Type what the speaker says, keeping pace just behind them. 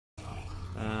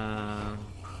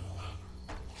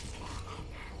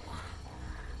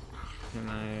Can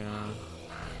I,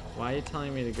 why are you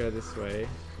telling me to go this way?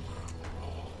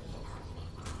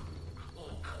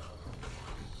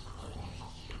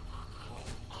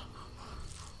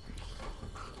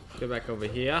 Go back over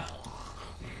here.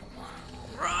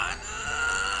 Run!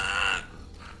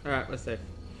 Alright, we're safe.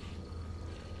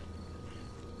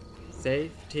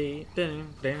 Safety. Dun,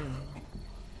 dun.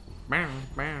 Bow,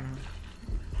 bow.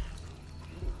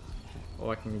 Oh,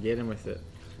 I can get him with it.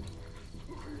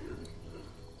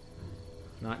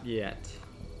 Not yet.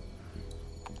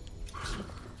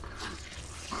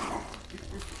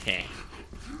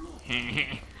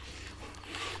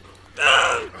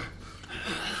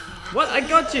 What? I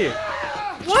got you!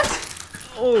 What?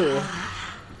 Oh.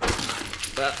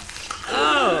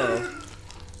 Oh!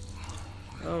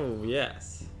 Oh,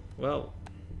 yes. Well,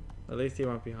 at least he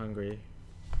won't be hungry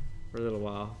for a little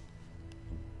while.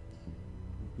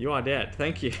 You are dead.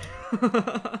 Thank you.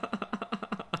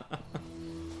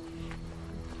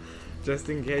 Just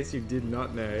in case you did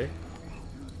not know.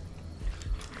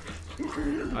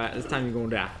 Alright, this time you're gonna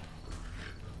die.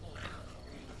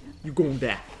 You're gonna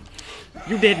die.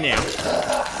 You're dead now.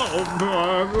 Oh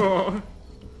my god.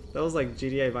 That was like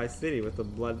GTA Vice City with the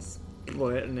blood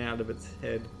splitting out of its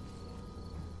head.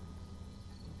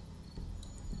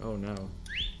 Oh no.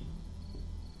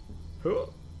 Huh.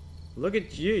 Look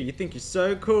at you. You think you're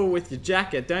so cool with your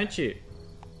jacket, don't you?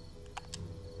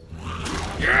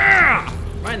 Yeah!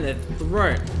 Right in the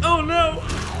throat. Oh no!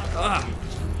 Ugh.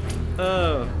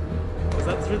 Oh. Was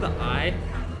that through the eye?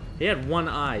 He had one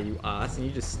eye, you ass, and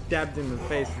you just stabbed him in the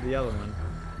face with the other one.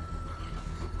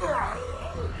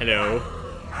 Hello.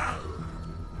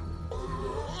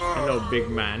 Hello, big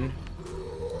man.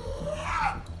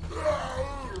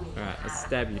 Alright, let's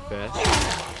stab you first.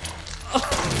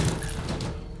 Oh.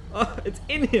 Oh, it's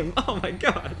in him! Oh my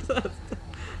god!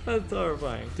 That's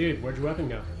horrifying. Dude, where'd your weapon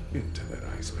go? Into that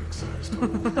icepick-sized hole.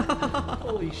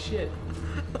 Holy shit.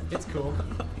 It's cool.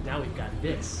 Now we've got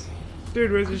this.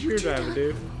 Dude, where's your screwdriver,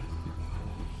 dude?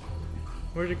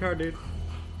 Where's your car, dude?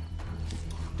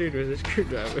 Dude, where's your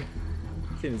screwdriver?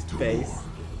 It's in his face.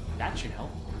 That should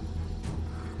help.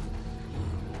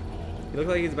 He looks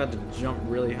like he's about to jump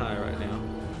really high right now.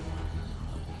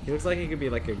 He looks like he could be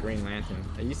like a Green Lantern.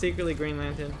 Are you secretly Green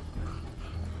Lantern?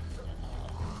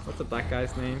 What's the black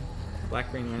guy's name?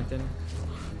 Black Green Lantern?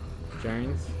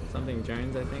 Jones? Something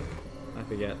Jones, I think? I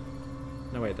forget.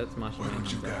 No, wait, that's Martian Why don't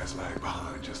Manhunter. you guys lag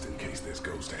behind just in case this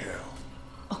goes to hell?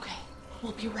 Okay,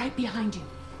 we'll be right behind you.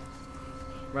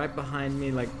 Right behind me,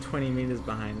 like 20 meters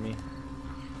behind me.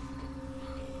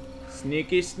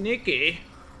 Sneaky, sneaky!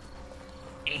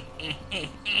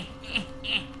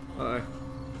 Uh-oh.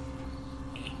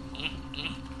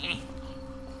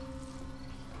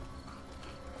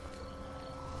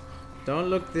 Don't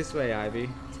look this way, Ivy.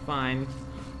 It's fine.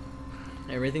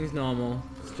 Everything's normal.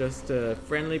 It's just a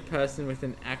friendly person with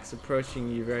an axe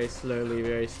approaching you very slowly,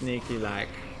 very sneaky like.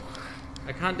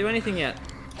 I can't do anything yet.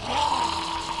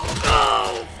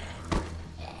 Oh!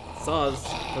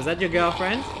 Soz, was that your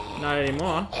girlfriend? Not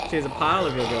anymore. She's a pile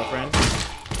of your girlfriend.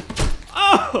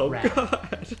 Oh, Rat.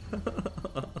 God!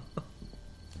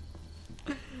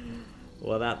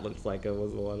 Well, that looks like it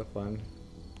was a lot of fun.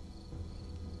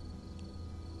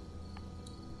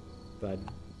 But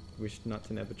I wish not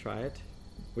to never try it.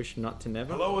 Wish not to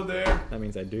never? Hello in there. That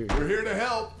means I do. We're here to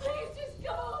help. Please just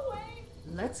go away.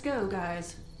 Let's go,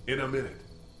 guys. In a minute.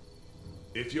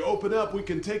 If you open up, we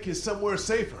can take you somewhere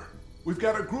safer. We've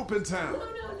got a group in town.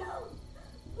 No.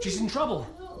 She's in trouble.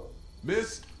 No.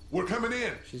 Miss, we're coming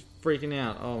in. She's freaking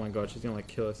out. Oh my god, she's gonna like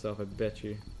kill herself, I bet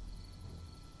you.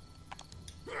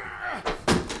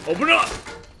 Open up!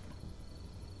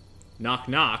 Knock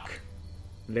knock.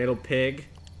 Little pig.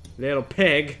 Little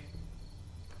pig.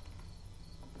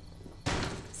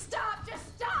 Stop,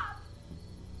 just stop.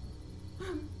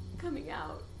 I'm coming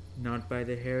out. Not by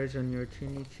the hairs on your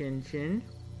chinny chin chin.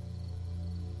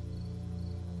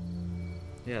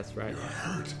 Yes, right. You're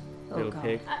hurt. Little God.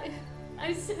 pig.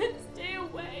 I said stay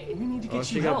away. We need to get Oh, you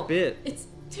she help. got bit. It's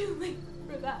too late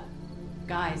for that.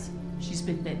 Guys, she's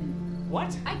been bitten.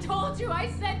 What? I told you, I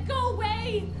said go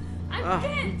away. I'm Are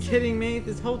you bit. kidding me?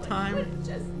 This whole time?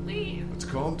 Just leave. Let's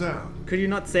calm down. Could you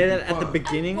not say that at the Fine.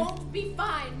 beginning? I won't be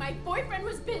fine. My boyfriend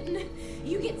was bitten.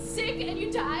 You get sick and you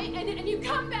die, and you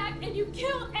come back and you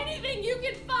kill anything you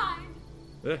can find.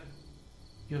 Ugh.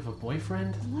 You have a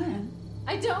boyfriend? When?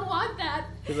 I don't want that.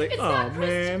 He's like, it's oh not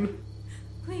Christian. man.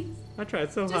 Please, I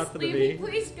tried so hard just for the leave me. bee.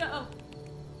 Please go.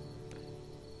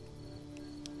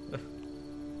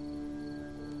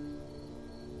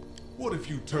 What if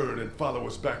you turn and follow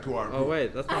us back to our Oh group?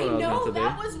 wait, that's not I what I was know meant to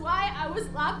that do. was why I was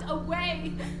locked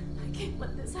away. I can't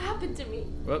let this happen to me.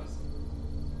 Whoops.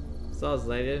 Soz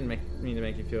lady, I didn't mean to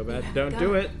make you feel bad. Don't Go.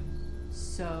 do it.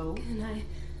 So, Can I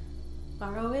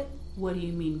borrow it? what do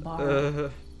you mean borrow?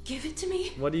 Give it to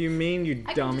me. What do you mean, you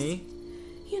I can dummy?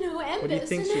 just, end What do you this,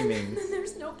 think and she then, means? Then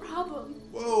there's no problem.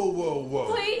 Whoa, whoa,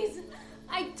 whoa. Please,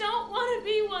 I don't want to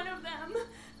be one of them.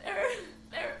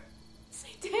 They're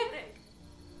satanic.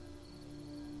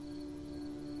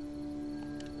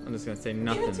 I'm just gonna say Give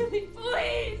it to nothing. me,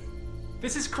 please.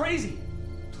 This is crazy.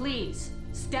 Please,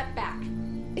 step back.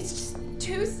 It's just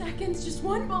 2 seconds, just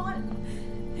one bullet,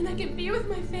 and I can be with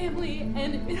my family,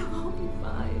 and it'll all be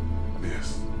fine.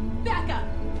 Miss. Back up,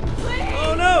 please.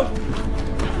 Oh no!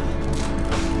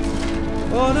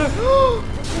 Oh no!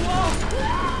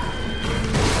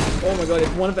 Oh my god,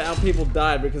 if one of our people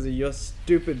died because of your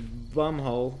stupid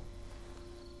bumhole.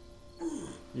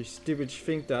 Your stupid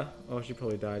sphincter. Oh, she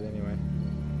probably died anyway.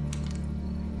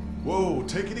 Whoa,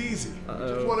 take it easy. I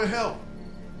just want to help.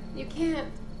 You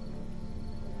can't.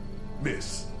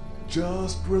 Miss,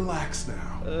 just relax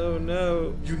now. Oh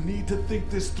no. You need to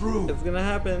think this through. It's gonna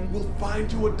happen. We'll find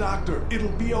you a doctor. It'll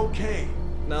be okay.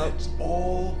 No. It's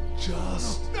all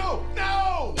just... No!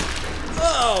 No!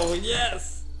 Oh,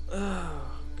 yes! Oh,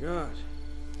 God.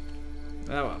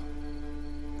 Oh, well.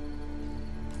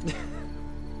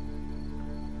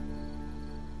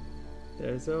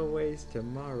 There's always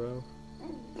tomorrow.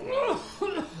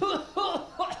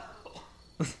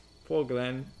 Poor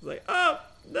Glenn. He's like, oh,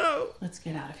 no! Let's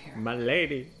get out of here. My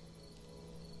lady.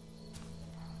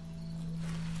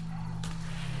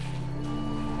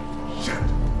 Shit!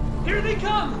 Here they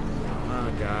come.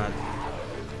 Oh, God.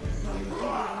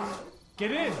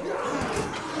 Get in.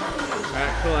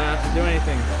 Alright, cool. I don't have to do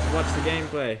anything. Just watch the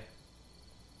gameplay.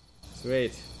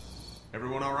 Sweet.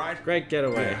 Everyone all right? Great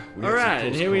getaway. Yeah, we had some Alright, and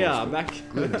close here we calls, are, but back.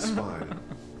 Glenn is fine.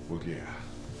 Well, yeah.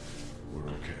 We're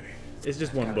okay. It's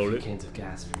just Got one a few bullet. cans of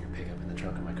gas for your pickup in the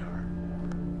trunk of my car.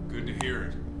 Good to hear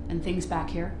it. And things back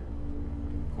here?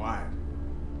 Quiet.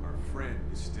 Our friend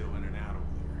is still in and out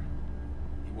over there.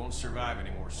 He won't survive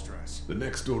any more stress. The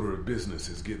next order of business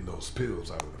is getting those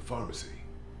pills out of the pharmacy.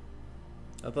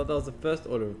 I thought that was the first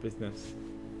order of business.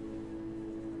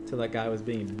 Till that guy was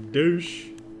being a douche.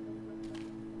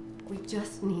 We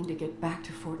just need to get back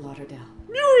to Fort Lauderdale.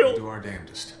 We'll do our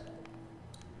damnedest.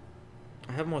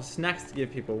 I have more snacks to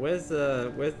give people. Where's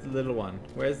the little one?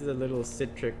 Where's the little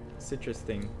citrus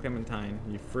thing? Clementine,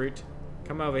 you fruit.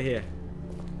 Come over here.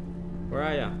 Where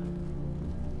are ya?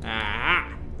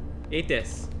 Ah! Eat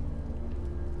this.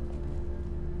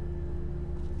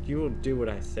 You will do what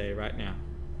I say right now.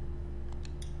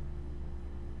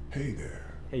 Hey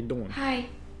there. How you doing? Hi.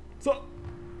 So,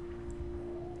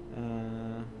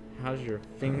 how's your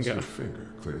How's finger? your finger,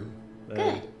 Clem?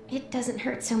 Good. It doesn't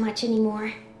hurt so much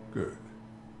anymore. Good.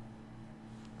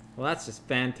 Well, that's just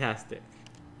fantastic.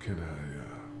 Can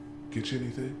I, get you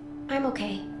anything? I'm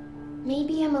okay.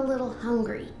 Maybe I'm a little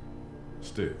hungry.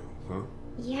 Still, huh?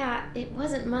 Yeah, it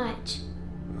wasn't much.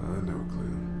 I know,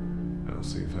 Clem. I'll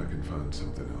see if I can find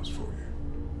something else for you.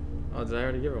 Oh, did I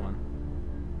already give her one?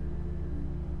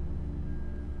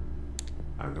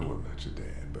 I know I'm not your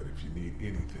dad, but if you need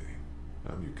anything,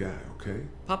 I'm your guy, okay?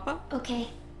 Papa? Okay.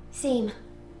 Same.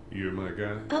 You're my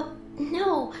guy? Oh,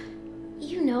 no.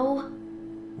 You know.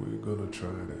 We're gonna try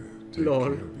to take Lol.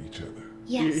 care of each other.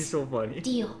 You're Yes. so funny.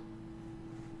 Deal.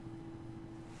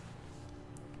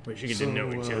 We should get to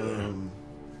know each other.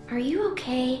 Are you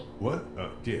okay? What?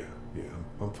 Yeah,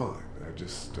 I'm fine. I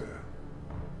just,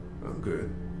 I'm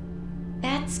good.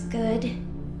 That's good.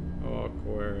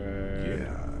 Awkward.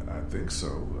 Yeah, I think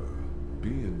so.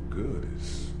 Being good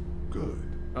is good.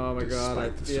 Oh my god, I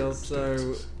despite the feel so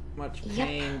circumstances. much Yep.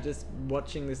 pain just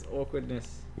watching this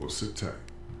awkwardness. Well, sit tight.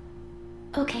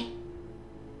 Okay.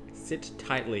 Sit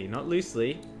tightly, not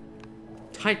loosely.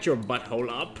 Tight your butthole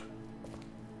up.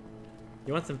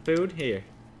 You want some food? Here.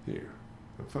 Here,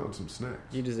 I found some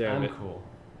snacks. You deserve I'm it. cool.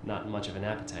 Not much of an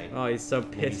appetite. Oh, he's so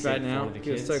Maybe pissed save right it for now. one of the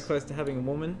He was so kids? close to having a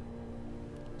woman.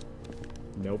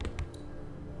 Nope.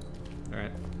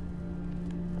 Alright.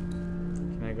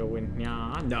 Can I go in?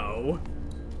 Nah, no.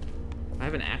 I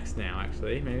have an axe now,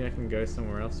 actually. Maybe I can go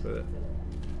somewhere else with it.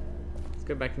 Let's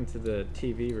go back into the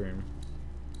TV room.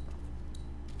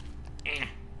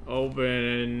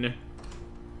 Open.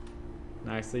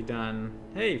 Nicely done.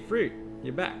 Hey, fruit.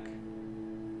 You're back.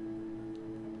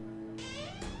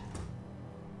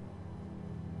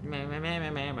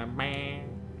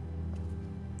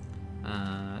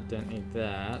 Don't need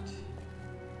that.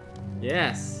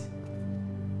 Yes.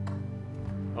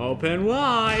 Open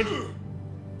wide.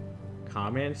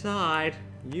 Come inside.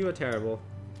 You are terrible.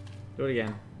 Do it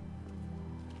again.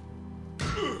 Yeah,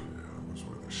 that was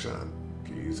worth a shot.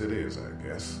 Keys it is, I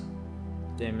guess.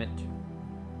 Damn it.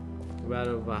 About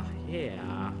over here.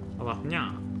 Over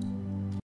here.